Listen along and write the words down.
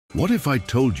What if I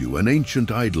told you an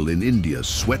ancient idol in India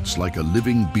sweats like a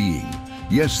living being?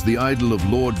 Yes, the idol of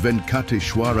Lord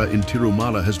Venkateshwara in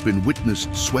Tirumala has been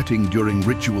witnessed sweating during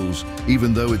rituals,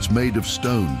 even though it's made of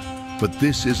stone. But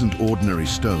this isn't ordinary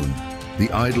stone. The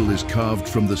idol is carved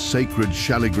from the sacred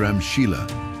Shaligram Shila,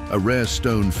 a rare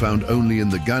stone found only in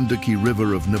the Gandaki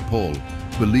River of Nepal,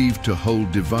 believed to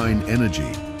hold divine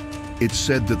energy. It's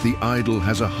said that the idol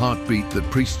has a heartbeat that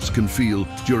priests can feel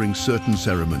during certain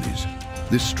ceremonies.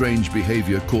 This strange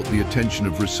behavior caught the attention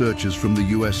of researchers from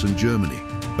the US and Germany.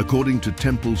 According to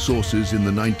temple sources in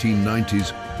the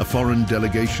 1990s, a foreign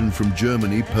delegation from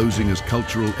Germany posing as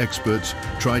cultural experts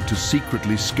tried to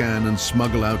secretly scan and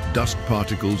smuggle out dust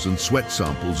particles and sweat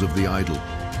samples of the idol.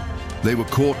 They were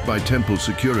caught by temple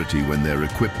security when their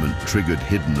equipment triggered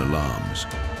hidden alarms.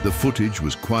 The footage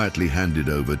was quietly handed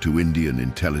over to Indian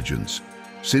intelligence.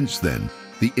 Since then,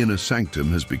 the inner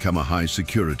sanctum has become a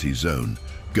high-security zone,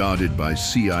 guarded by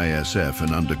CISF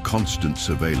and under constant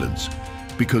surveillance.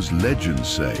 Because legends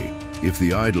say, if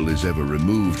the idol is ever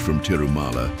removed from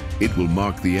Tirumala, it will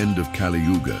mark the end of Kali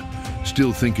Yuga.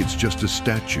 Still think it's just a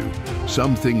statue.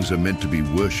 Some things are meant to be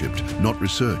worshipped, not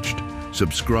researched.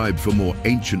 Subscribe for more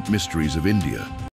ancient mysteries of India.